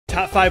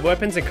Top 5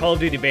 weapons in Call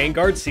of Duty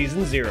Vanguard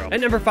Season 0. At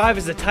number 5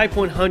 is the Type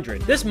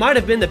 100. This might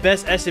have been the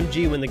best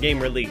SMG when the game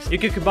released. You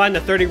could combine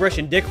the 30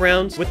 Russian dick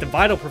rounds with the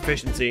vital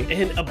proficiency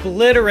and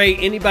obliterate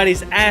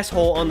anybody's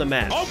asshole on the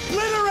map.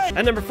 Obliterate!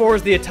 At number 4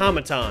 is the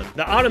Automaton.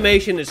 The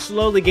automation is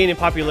slowly gaining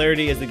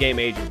popularity as the game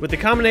ages. With the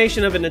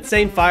combination of an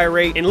insane fire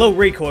rate and low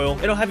recoil,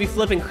 it'll have you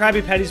flipping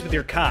Krabby Patties with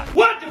your cock.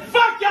 What the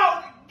fuck,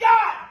 y'all?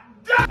 God!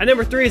 At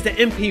number 3 is the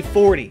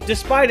MP40.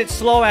 Despite its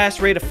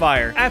slow-ass rate of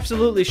fire,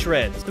 absolutely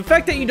shreds. The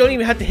fact that you don't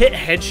even have to hit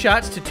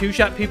headshots to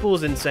two-shot people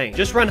is insane.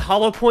 Just run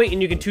hollow point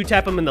and you can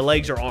two-tap them in the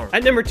legs or arms.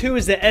 At number 2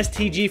 is the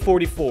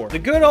STG-44. The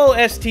good old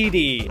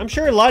STD. I'm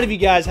sure a lot of you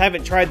guys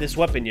haven't tried this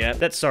weapon yet.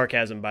 That's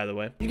sarcasm, by the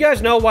way. You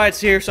guys know why it's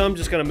here, so I'm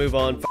just gonna move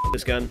on. F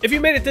this gun. If you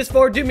made it this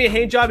far, do me a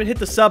hand job and hit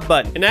the sub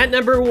button. And at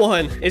number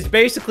 1 is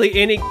basically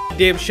any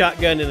damn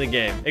shotgun in the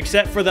game,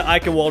 except for the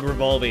Eichenwald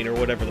revolving or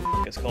whatever the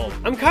f it's called.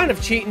 I'm kind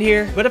of cheating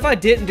here, but if I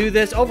didn't do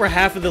this, over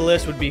half of the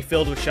list would be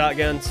filled with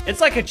shotguns.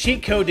 It's like a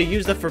cheat code to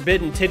use the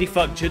forbidden titty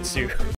fuck jutsu.